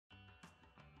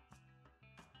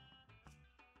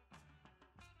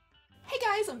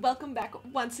Hey guys, welcome back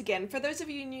once again. For those of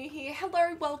you new here,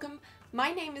 hello, welcome.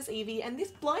 My name is Evie, and this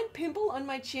blind pimple on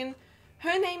my chin,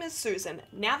 her name is Susan.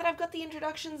 Now that I've got the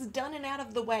introductions done and out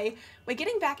of the way, we're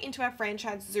getting back into our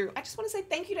franchise zoo. I just want to say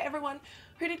thank you to everyone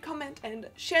who did comment and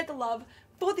shared the love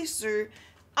for this zoo.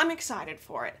 I'm excited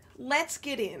for it. Let's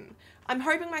get in. I'm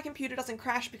hoping my computer doesn't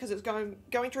crash because it's going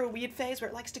through a weird phase where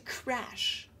it likes to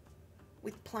crash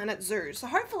with Planet Zoo. So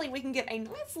hopefully we can get a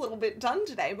nice little bit done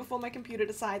today before my computer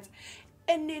decides,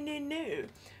 no.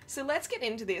 So let's get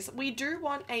into this. We do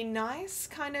want a nice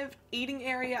kind of eating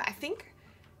area, I think,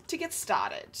 to get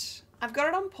started. I've got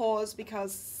it on pause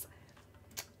because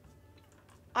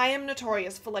I am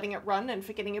notorious for letting it run and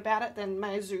forgetting about it, then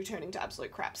my zoo turning to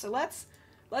absolute crap. So let's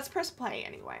press play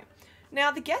anyway.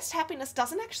 Now, the guest happiness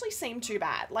doesn't actually seem too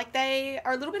bad. Like, they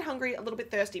are a little bit hungry, a little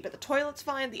bit thirsty, but the toilet's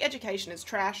fine, the education is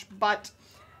trash, but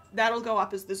that'll go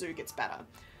up as the zoo gets better.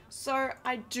 So,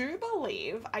 I do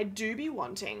believe I do be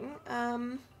wanting,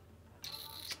 I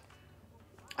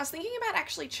was thinking about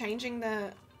actually changing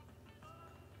that,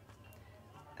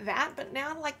 but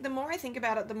now, like, the more I think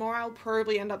about it, the more I'll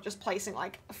probably end up just placing,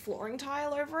 like, a flooring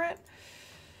tile over it.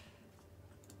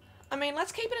 I mean,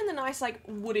 let's keep it in the nice, like,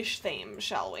 woodish theme,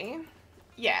 shall we?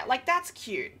 Yeah, like, that's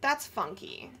cute. That's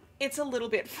funky. It's a little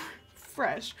bit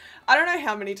fresh. I don't know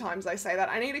how many times I say that.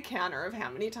 I need a counter of how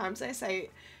many times I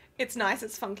say it's nice,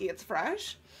 it's funky, it's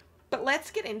fresh. But let's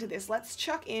get into this. Let's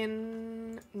chuck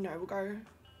in... No, we'll go...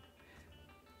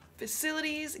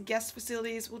 Facilities, guest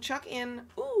facilities. We'll chuck in...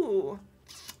 Ooh.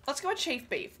 Let's go chief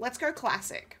beef. Let's go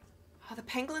classic. Oh, the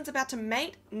penguin's about to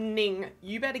mate? Ning.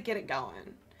 You better get it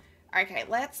going. Okay,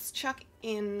 let's chuck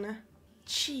in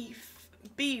chief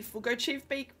beef. We'll go chief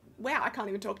beef. Wow, I can't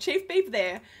even talk. Chief beef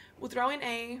there. We'll throw in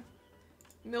a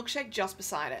milkshake just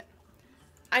beside it.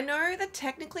 I know that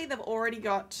technically they've already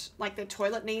got, like, their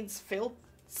toilet needs filled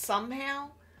somehow.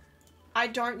 I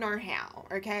don't know how,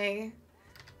 okay?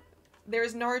 There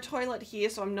is no toilet here,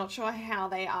 so I'm not sure how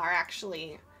they are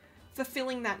actually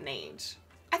fulfilling that need.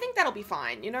 I think that'll be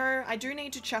fine. You know, I do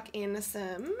need to chuck in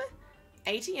some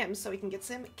ATMs so we can get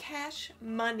some cash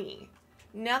money.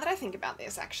 Now that I think about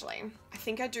this, actually, I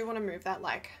think I do want to move that,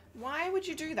 like, why would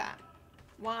you do that?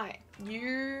 Why?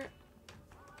 You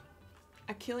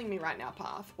are killing me right now,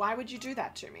 Path. Why would you do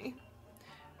that to me?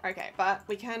 Okay, but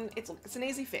we can, it's an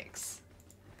easy fix.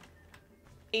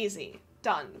 Easy.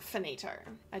 Done. Finito.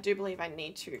 I do believe I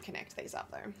need to connect these up,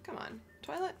 though. Come on.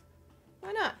 Toilet?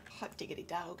 Why not? Hot diggity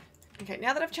dog. Okay,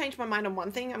 now that I've changed my mind on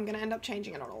one thing, I'm going to end up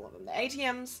changing it on all of them. The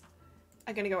ATMs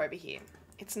are going to go over here.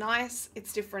 It's nice,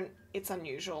 it's different, it's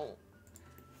unusual.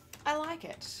 I like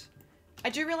it. I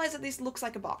do realize that this looks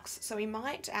like a box, so we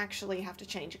might actually have to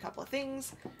change a couple of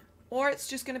things, or it's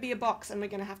just going to be a box and we're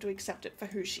going to have to accept it for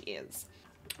who she is.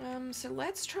 So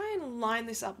let's try and line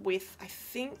this up with, I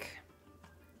think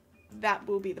that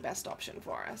will be the best option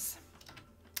for us.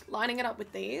 Lining it up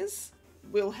with these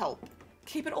will help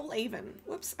keep it all even.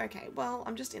 Whoops, okay, well,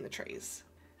 I'm just in the trees.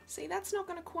 See, that's not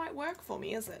going to quite work for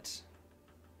me, is it?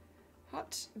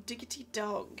 Hot diggity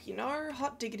dog, you know?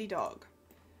 Hot diggity dog.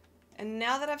 And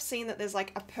now that I've seen that there's,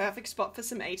 like, a perfect spot for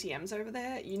some ATMs over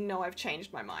there, you know I've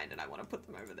changed my mind and I want to put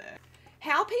them over there.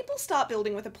 How people start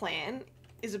building with a plan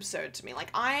is absurd to me. Like,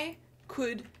 I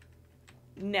could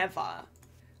never.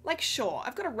 Like, sure,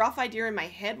 I've got a rough idea in my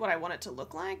head what I want it to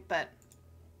look like, but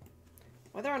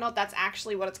whether or not that's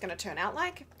actually what it's going to turn out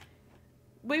like,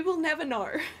 we will never know.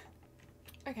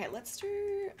 Okay, let's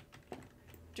do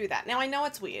that. Now, I know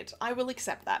it's weird. I will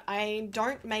accept that. I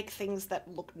don't make things that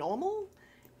look normal,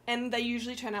 and they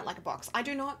usually turn out like a box.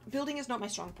 Building is not my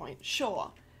strong point.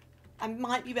 Sure, I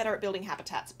might be better at building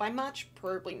habitats. By much,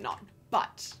 probably not.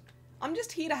 But I'm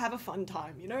just here to have a fun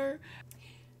time, you know?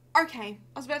 Okay,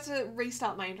 I was about to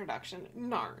restart my introduction.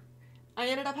 No. I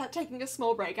ended up taking a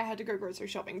small break. I had to go grocery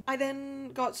shopping. I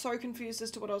then got so confused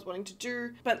as to what I was wanting to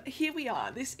do, but here we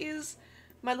are. This is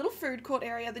my little food court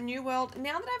area, the New World.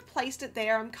 Now that I've placed it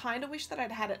there, I'm kind of wish that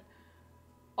I'd had it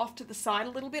off to the side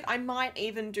a little bit. I might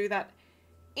even do that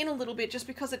in a little bit just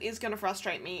because it is going to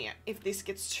frustrate me if this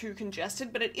gets too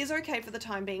congested, but it is okay for the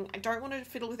time being. I don't want to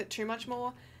fiddle with it too much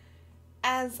more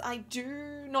as I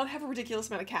do not have a ridiculous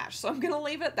amount of cash, so I'm going to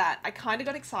leave it at that. I kind of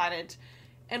got excited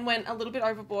and went a little bit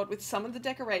overboard with some of the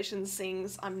decorations, seeing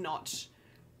I'm not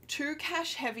too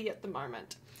cash heavy at the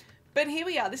moment. But here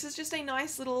we are. This is just a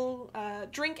nice little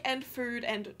drink and food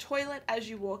and toilet as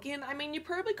you walk in. I mean, you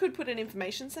probably could put an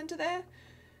information center there,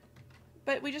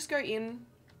 but we just go in.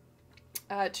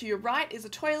 To your right is a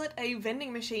toilet, a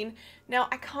vending machine. Now,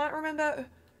 I can't remember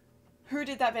who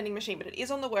did that vending machine, but it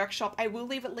is on the workshop. I will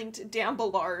leave it linked down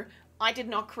below. I did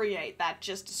not create that,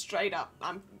 just straight up.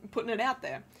 I'm putting it out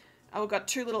there. We've got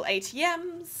 2 little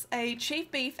ATMs, a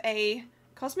chief beef, a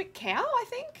cosmic cow, I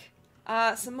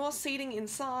think. Some more seating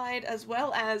inside, as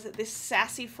well as this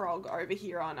sassy frog over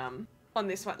here on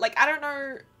this one. Like, I don't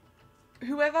know,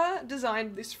 whoever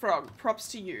designed this frog,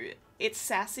 props to you. It's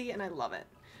sassy and I love it.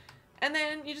 And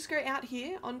then you just go out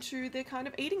here onto the kind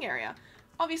of eating area.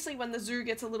 Obviously, when the zoo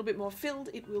gets a little bit more filled,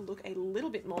 it will look a little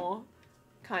bit more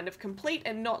kind of complete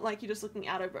and not like you're just looking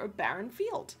out over a barren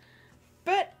field.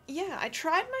 But yeah, I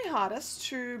tried my hardest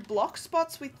to block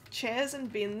spots with chairs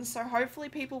and bins, so hopefully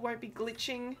people won't be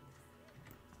glitching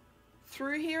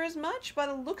through here as much. By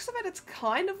the looks of it, it's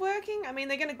kind of working. I mean,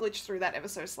 they're going to glitch through that ever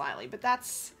so slightly, but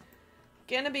that's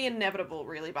going to be inevitable,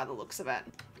 really, by the looks of it.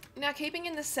 Now, keeping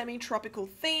in the semi-tropical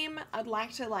theme, I'd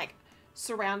like to, like,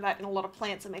 surround that in a lot of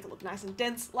plants and make it look nice and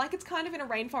dense, like it's kind of in a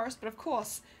rainforest, but of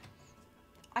course,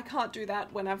 I can't do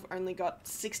that when I've only got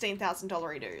 $16,000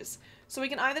 Doritos. So we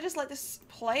can either just let this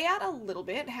play out a little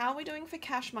bit. How are we doing for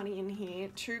cash money in here?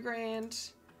 2 grand,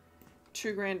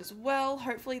 2 grand as well.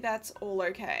 Hopefully that's all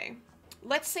okay.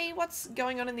 Let's see what's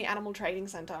going on in the animal trading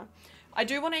center. I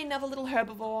do want another little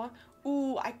herbivore.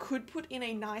 Ooh, I could put in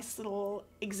a nice little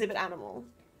exhibit animal.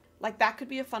 Like, that could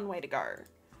be a fun way to go.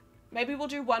 Maybe we'll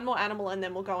do 1 more animal and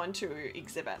then we'll go on to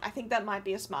exhibit. I think that might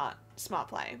be a smart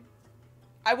play.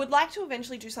 I would like to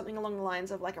eventually do something along the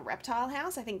lines of like a reptile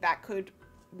house. I think that could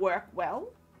work well.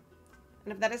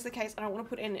 And if that is the case, I don't want to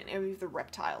put in any of the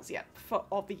reptiles yet for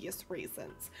obvious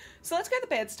reasons. So let's go the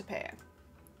Baird's Tapir.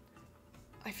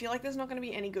 I feel like there's not going to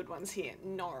be any good ones here.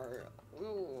 No.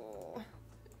 Ooh.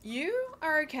 You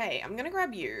are okay. I'm going to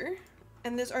grab you.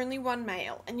 And there's only 1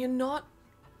 male. And you're not,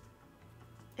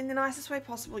 in the nicest way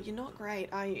possible, you're not great,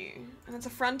 are you? And it's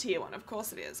a frontier one. Of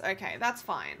course it is. Okay, that's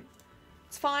fine.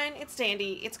 It's fine, it's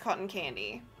dandy, it's cotton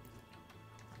candy.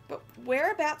 But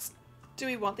whereabouts do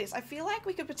we want this? I feel like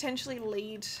we could potentially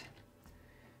lead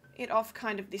it off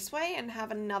kind of this way and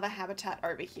have another habitat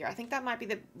over here. I think that might be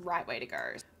the right way to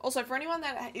go. Also, for anyone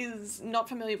that is not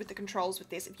familiar with the controls with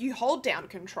this, if you hold down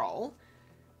control,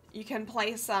 you can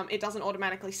place, it doesn't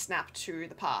automatically snap to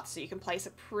the path, so you can place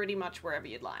it pretty much wherever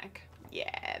you'd like.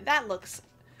 Yeah, that looks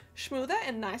smoother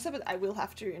and nicer, but I will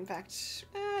have to, in fact,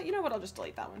 you know what, I'll just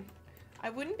delete that one. I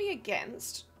wouldn't be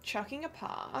against chucking a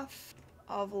path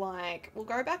of like, we'll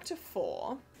go back to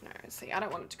 4. No, see, I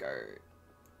don't want it to go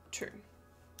 2.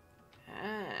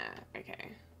 Ah,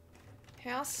 okay.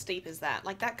 How steep is that?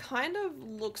 Like, that kind of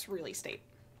looks really steep.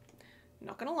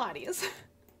 Not gonna lie to you.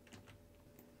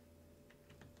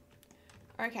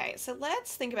 Okay, so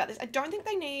let's think about this. I don't think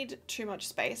they need too much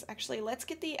space. Actually, let's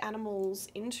get the animals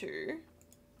into...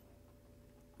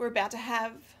 We're about to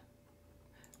have...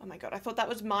 Oh my god, I thought that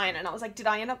was mine, and I was like, did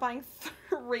I end up buying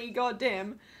 3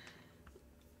 goddamn?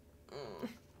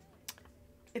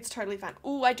 It's totally fine.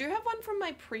 Ooh, I do have one from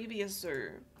my previous zoo.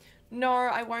 No,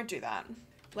 I won't do that.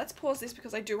 Let's pause this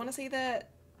because I do want to see the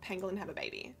pangolin have a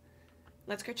baby.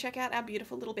 Let's go check out our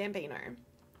beautiful little bambino.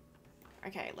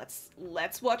 Okay,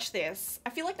 let's watch this.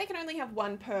 I feel like they can only have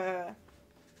 1 per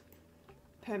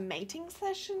mating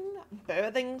session?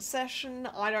 Birthing session?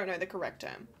 I don't know the correct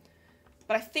term.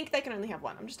 But I think they can only have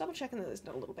 1. I'm just double checking that there's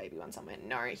not a little baby one somewhere.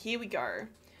 No, here we go.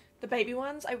 The baby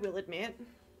ones, I will admit,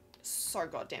 so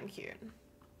goddamn cute.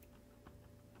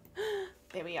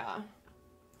 There we are.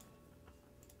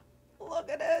 Look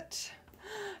at it.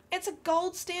 It's a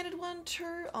gold standard one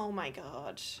too. Oh my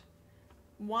god.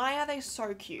 Why are they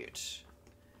so cute?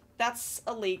 That's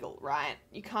illegal, right?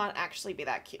 You can't actually be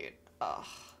that cute. Ugh.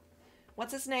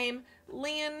 What's his name?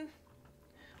 Leon.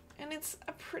 And it's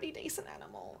a pretty decent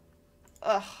animal.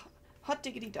 Ugh. Hot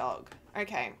diggity dog.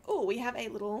 Okay. Oh, we have a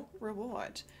little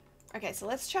reward. Okay, so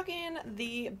let's chuck in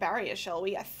the barrier, shall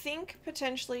we? I think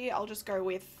potentially I'll just go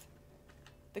with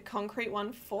the concrete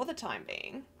one for the time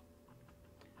being.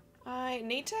 I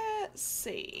need to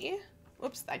see...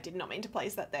 Whoops, I did not mean to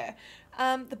place that there.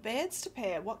 The Baird's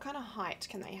Tapir, what kind of height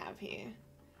can they have here?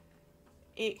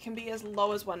 It can be as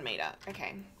low as 1 meter.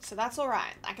 Okay, so that's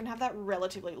alright. I can have that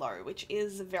relatively low, which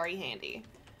is very handy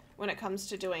when it comes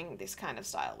to doing this kind of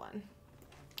style one.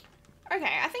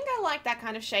 Okay, I think I like that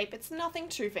kind of shape. It's nothing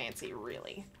too fancy,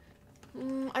 really.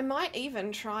 I might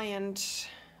even try and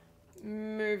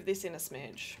move this in a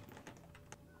smidge.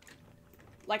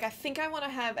 Like, I think I want to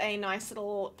have a nice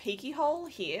little peeky hole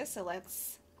here, so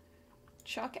let's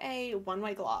chuck a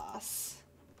one-way glass.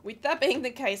 With that being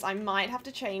the case, I might have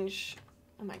to change...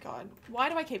 Oh my god, why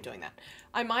do I keep doing that?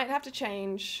 I might have to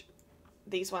change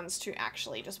these ones to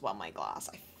actually just one-way glass.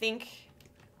 I think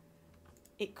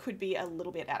it could be a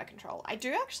little bit out of control. I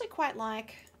do actually quite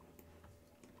like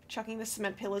chucking the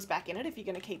cement pillars back in it if you're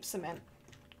going to keep cement...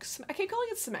 I keep calling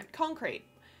it cement. Concrete.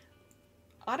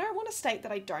 I don't want to state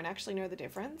that I don't actually know the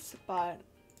difference, but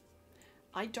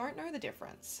I don't know the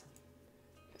difference.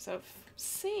 So it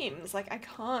seems like I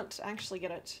can't actually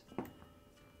get it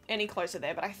any closer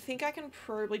there, but I think I can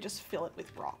probably just fill it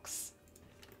with rocks.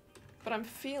 But I'm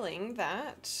feeling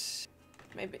that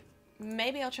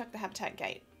maybe I'll chuck the habitat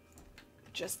gate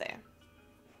just there.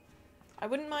 I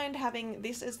wouldn't mind having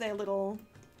this as their little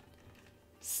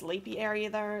sleepy area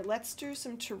though. Let's do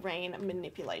some terrain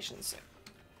manipulation soon.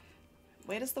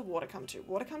 Where does the water come to?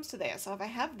 Water comes to there. So if I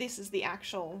have this as the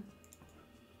actual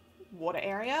water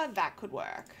area, that could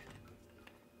work.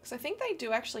 Because I think they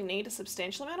do actually need a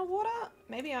substantial amount of water.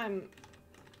 Maybe I'm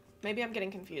getting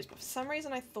confused, but for some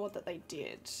reason I thought that they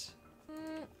did.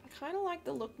 I kind of like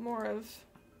the look more of...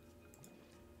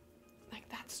 Like,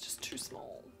 that's just too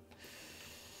small.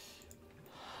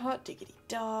 Hot diggity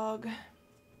dog.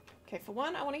 Okay, for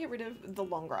one, I want to get rid of the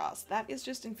long grass. That is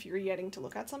just infuriating to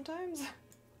look at sometimes.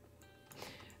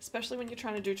 Especially when you're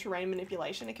trying to do terrain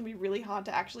manipulation. It can be really hard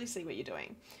to actually see what you're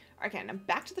doing. Okay, now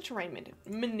back to the terrain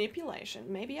manipulation.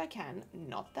 Maybe I can.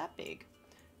 Not that big.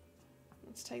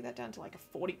 Let's take that down to like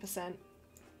a 40%.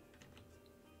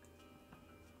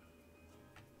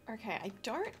 Okay, I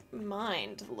don't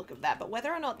mind the look of that, but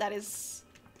whether or not that is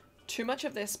too much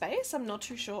of their space, I'm not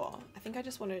too sure. I think I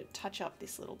just want to touch up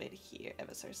this little bit here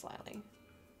ever so slightly.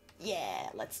 Yeah,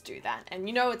 let's do that. And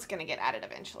you know it's going to get added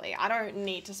eventually. I don't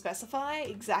need to specify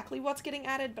exactly what's getting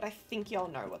added, but I think y'all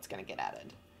know what's going to get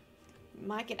added.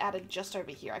 Might get added just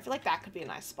over here. I feel like that could be a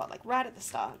nice spot, like right at the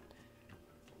start.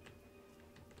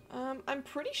 I'm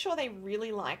pretty sure they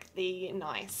really like the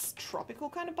nice tropical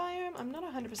kind of biome. I'm not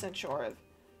 100% sure of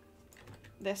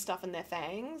their stuff and their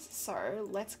fangs, so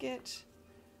let's get...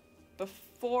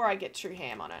 Before I get too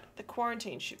ham on it, the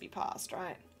quarantine should be passed,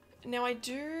 right? Now I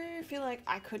do feel like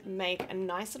I could make a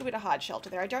nice little bit of hard shelter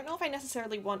there. I don't know if I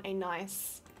necessarily want a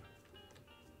nice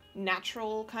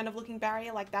natural kind of looking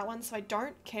barrier like that one, so I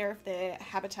don't care if their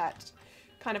habitat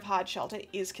kind of hard shelter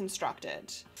is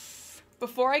constructed.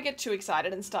 Before I get too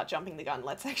excited and start jumping the gun,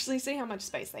 let's actually see how much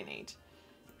space they need.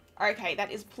 Okay,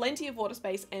 that is plenty of water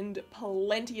space and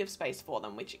plenty of space for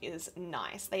them, which is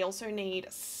nice. They also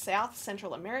need South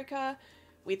Central America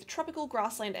with tropical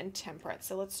grassland and temperate.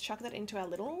 So let's chuck that into our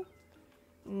little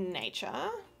nature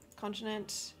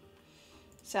continent,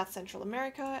 South Central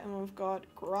America, and we've got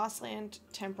grassland,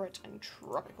 temperate, and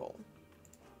tropical.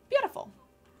 Beautiful.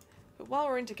 But while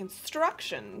we're into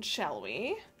construction, shall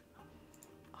we?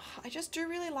 I just do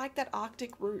really like that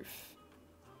Arctic roof.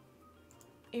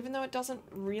 Even though it doesn't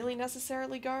really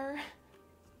necessarily go.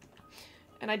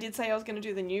 And I did say I was going to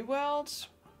do the New World.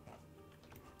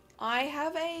 I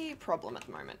have a problem at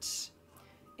the moment.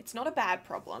 It's not a bad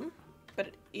problem, but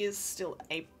it is still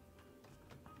a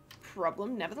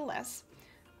problem nevertheless,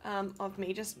 of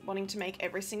me just wanting to make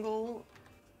every single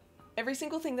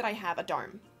thing that I have a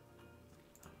dome.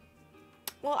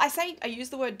 Well, I use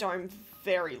the word dome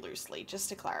very loosely, just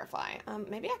to clarify.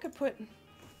 Maybe I could put...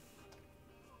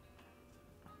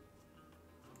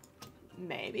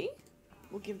 Maybe.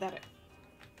 We'll give that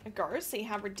a go, see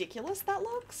how ridiculous that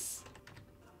looks.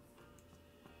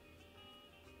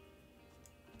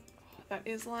 That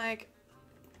is like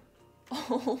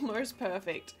almost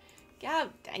perfect.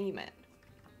 God damn it.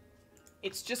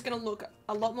 It's just gonna look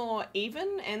a lot more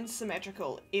even and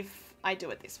symmetrical if I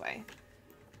do it this way.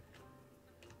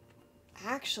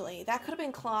 Actually, that could have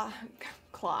been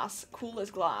cool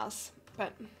as glass,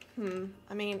 but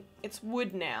I mean, it's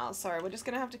wood now, so we're just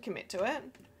gonna have to commit to it.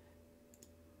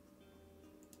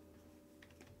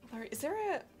 Is there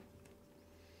a...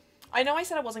 I know I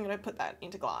said I wasn't going to put that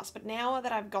into glass, but now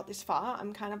that I've got this far,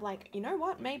 I'm kind of like, you know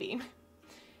what, maybe.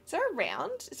 Is there a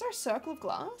round? Is there a circle of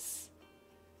glass?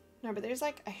 No, but there's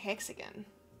like a hexagon.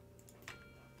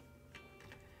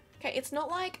 Okay, it's not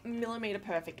like millimeter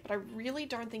perfect, but I really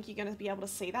don't think you're going to be able to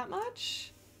see that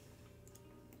much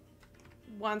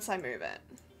once I move it.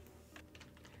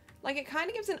 Like, it kind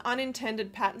of gives an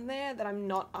unintended pattern there that I'm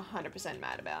not 100%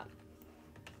 mad about.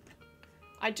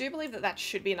 I do believe that that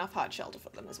should be enough hard shelter for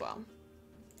them as well.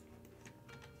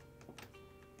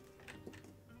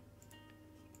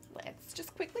 Let's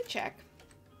just quickly check.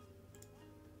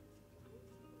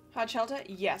 Hard shelter?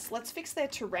 Yes. Let's fix their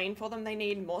terrain for them. They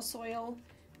need more soil,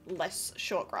 less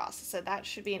short grass. So that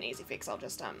should be an easy fix. I'll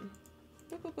just, boop,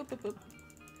 boop, boop, boop, boop.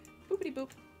 Boopity boop.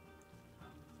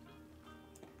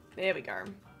 There we go.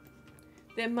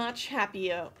 They're much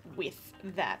happier with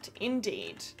that,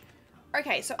 indeed.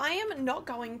 Okay, so I am not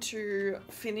going to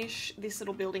finish this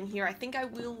little building here. I think I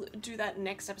will do that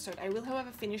next episode. I will,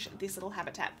 however, finish this little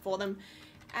habitat for them,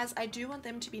 as I do want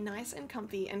them to be nice and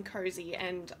comfy and cozy,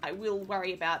 and I will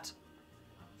worry about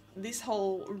this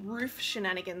whole roof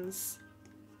shenanigans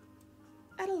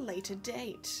at a later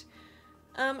date.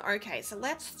 Okay, so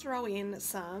let's throw in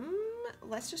some...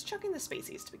 Let's just chuck in the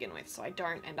species to begin with so I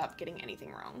don't end up getting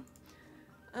anything wrong.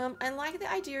 I like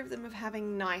the idea of them of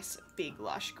having nice, big,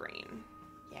 lush green.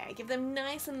 Yeah, give them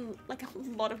nice and, like, a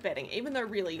lot of bedding, even though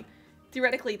really,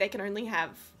 theoretically, they can only have,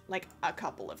 like, a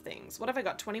couple of things. What have I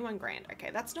got? 21 grand.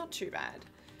 Okay, that's not too bad.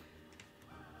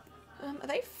 Are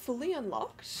they fully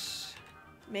unlocked?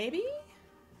 Maybe?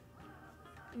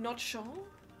 Not sure.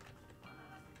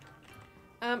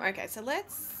 Okay, so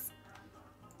let's...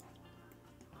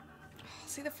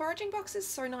 See, the foraging box is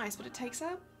so nice, but it takes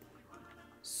up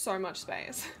so much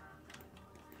space.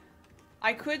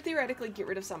 I could theoretically get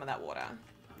rid of some of that water.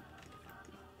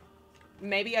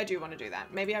 Maybe I do want to do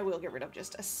that. Maybe I will get rid of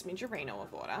just a smidgerino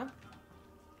of water.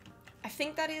 I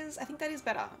think that is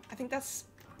better. I think that's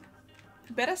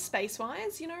better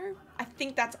space-wise, you know? I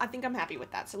think I'm happy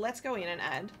with that. So let's go in and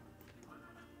add...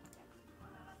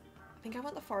 I think I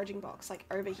want the foraging box, like,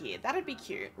 over here. That'd be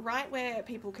cute. Right where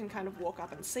people can kind of walk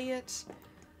up and see it.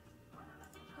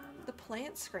 The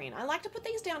plant screen. I like to put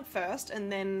these down first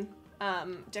and then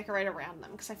decorate around them,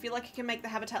 because I feel like it can make the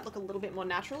habitat look a little bit more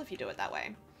natural if you do it that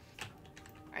way.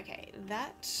 Okay,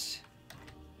 that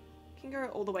can go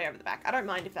all the way over the back. I don't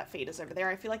mind if that feed is over there.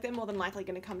 I feel like they're more than likely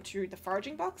going to come to the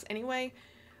foraging box anyway.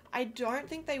 I don't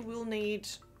think they will need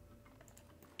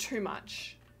too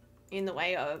much in the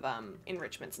way of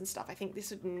enrichments and stuff. I think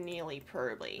this would nearly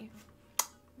probably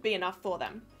be enough for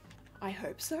them. I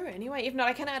hope so. Anyway, if not,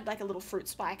 I can add like a little fruit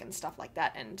spike and stuff like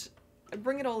that and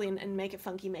bring it all in and make it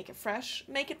funky, make it fresh,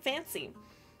 make it fancy.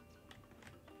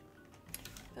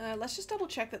 Let's just double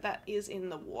check that that is in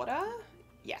the water.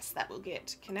 Yes, that will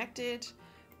get connected.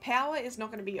 Power is not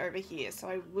going to be over here, so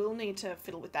I will need to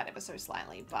fiddle with that ever so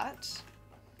slightly, but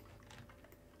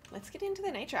let's get into the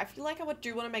nature. I feel like I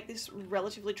do want to make this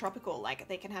relatively tropical. Like,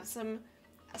 they can have some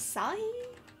acai.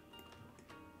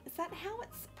 Is that how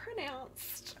it's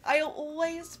pronounced? I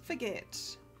always forget.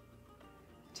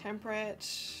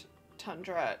 Temperate,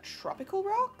 tundra, tropical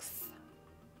rocks?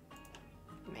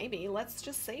 Maybe. Let's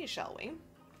just see, shall we?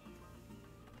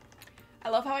 I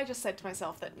love how I just said to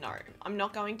myself that no, I'm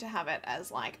not going to have it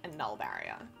as like a null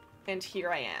barrier. And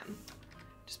here I am.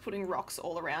 Just putting rocks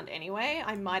all around anyway.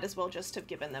 I might as well just have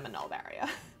given them a null barrier.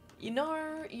 You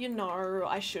know,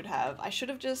 I should have. I should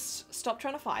have just stopped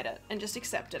trying to fight it and just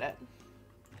accepted it.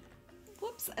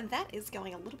 Whoops, and that is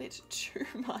going a little bit too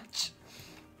much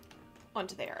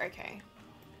onto there. Okay.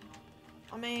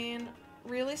 I mean,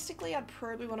 realistically, I'd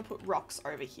probably want to put rocks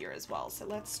over here as well. So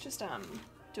let's just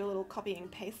do a little copying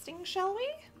pasting, shall we?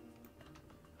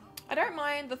 I don't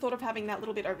mind the thought of having that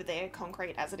little bit over there,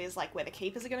 concrete, as it is like where the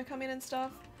keepers are going to come in and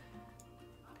stuff.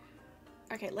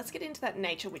 Okay, let's get into that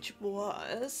nature, which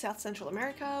was South Central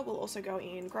America. We'll also go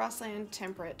in grassland,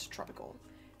 temperate, tropical.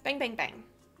 Bang, bang, bang.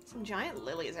 Some giant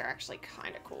lilies are actually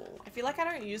kind of cool. I feel like I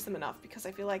don't use them enough because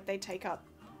I feel like they take up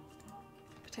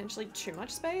potentially too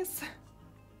much space.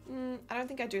 I don't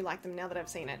think I do like them now that I've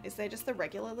seen it. Is there just the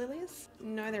regular lilies?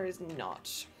 No, there is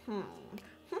not.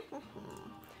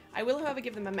 I will, however,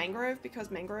 give them a mangrove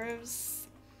because mangroves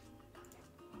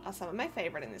are some of my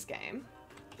favorite in this game.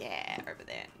 Yeah, over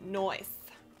there. Nice.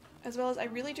 As well as I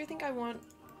really do think I want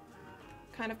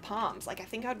kind of palms. Like, I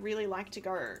think I'd really like to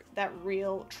go that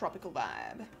real tropical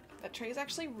vibe. That tree is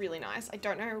actually really nice. I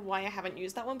don't know why I haven't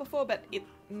used that one before, but it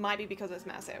might be because it's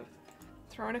massive.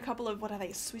 Throw in a couple of, what are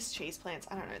they, Swiss cheese plants?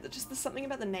 I don't know. There's something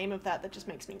about the name of that just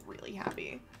makes me really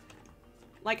happy.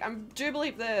 Like, I do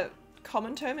believe the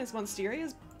common term is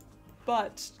Monsterias,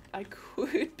 but I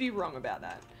could be wrong about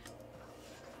that.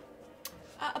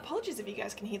 Apologies if you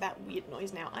guys can hear that weird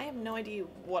noise now. I have no idea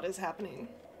what is happening.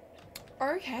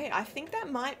 Okay, I think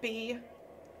that might be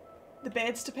the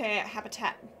Baird's Tapir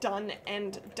habitat done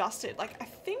and dusted. Like, I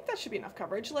think that should be enough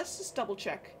coverage. Let's just double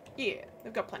check. Yeah,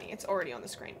 we've got plenty. It's already on the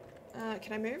screen.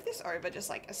 Can I move this over just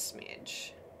like a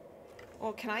smidge?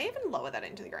 Or can I even lower that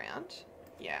into the ground?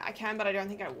 Yeah, I can, but I don't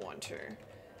think I want to.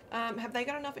 Have they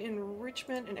got enough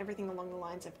enrichment and everything along the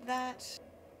lines of that?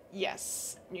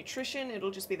 Yes. Nutrition,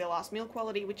 it'll just be their last meal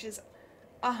quality, which is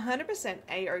 100%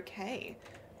 a-okay.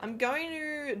 I'm going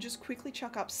to just quickly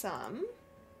chuck up some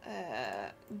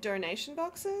donation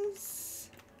boxes.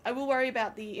 I will worry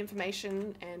about the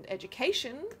information and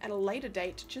education at a later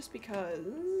date just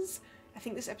because I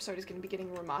think this episode is going to be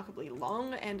getting remarkably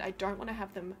long and I don't want to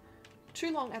have them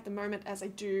too long at the moment, as I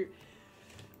do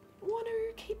want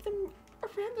to keep them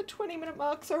around the 20-minute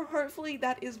mark, so hopefully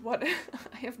that is what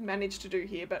I have managed to do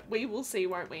here, but we will see,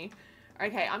 won't we?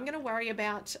 Okay, I'm going to worry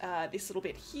about this little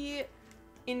bit here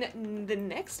in the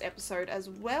next episode, as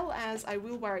well as I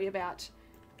will worry about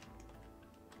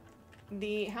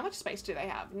how much space do they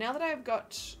have? Now that I've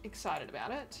got excited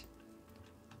about it.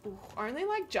 Ooh, only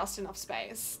like just enough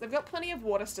space. They've got plenty of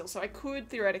water still, so I could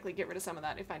theoretically get rid of some of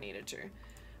that if I needed to.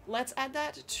 Let's add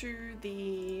that to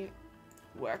the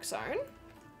work zone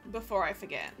before I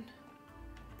forget.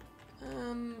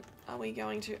 Are we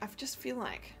going to... I just feel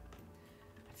like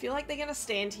they're going to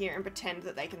stand here and pretend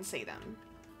that they can see them.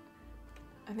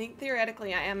 I think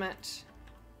theoretically I am at...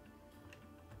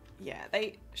 Yeah,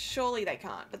 surely they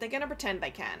can't, but they're going to pretend they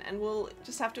can, and we'll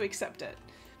just have to accept it.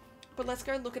 But let's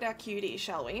go look at our cutie,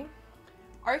 shall we?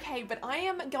 Okay, but I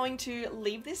am going to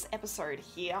leave this episode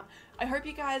here. I hope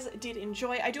you guys did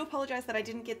enjoy. I do apologize that I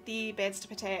didn't get the Baird's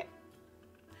Tapir,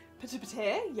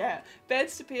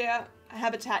 Baird's Tapir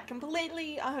habitat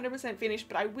completely 100% finished,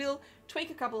 but I will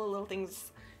tweak a couple of little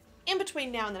things in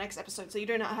between now and the next episode, so you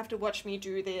do not have to watch me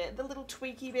do the little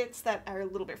tweaky bits that are a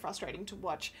little bit frustrating to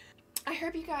watch. I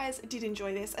hope you guys did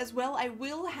enjoy this. As well, I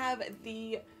will have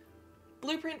the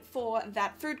blueprint for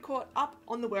that food court up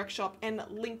on the workshop and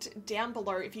linked down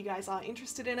below if you guys are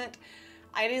interested in it.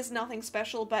 It is nothing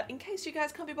special, but in case you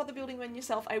guys can't be bothered building one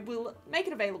yourself, I will make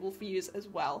it available for you as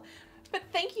well. But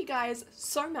thank you guys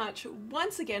so much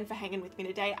once again for hanging with me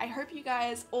today. I hope you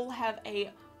guys all have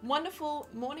a wonderful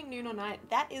morning, noon, or night.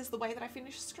 That is the way that I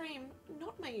finish stream,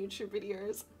 not my YouTube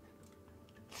videos.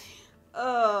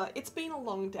 It's been a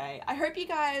long day. I hope you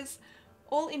guys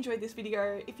all enjoyed this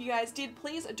video. If you guys did,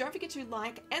 please don't forget to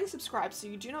like and subscribe so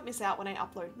you do not miss out when I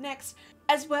upload next.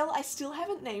 As well, I still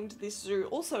haven't named this zoo.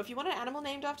 Also, if you want an animal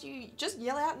named after you, just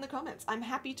yell out in the comments. I'm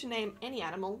happy to name any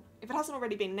animal, if it hasn't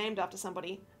already been named after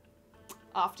somebody,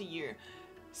 after you.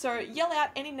 So yell out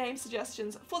any name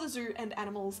suggestions for the zoo and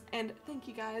animals, and thank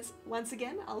you guys once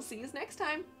again. I'll see you next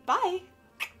time. Bye!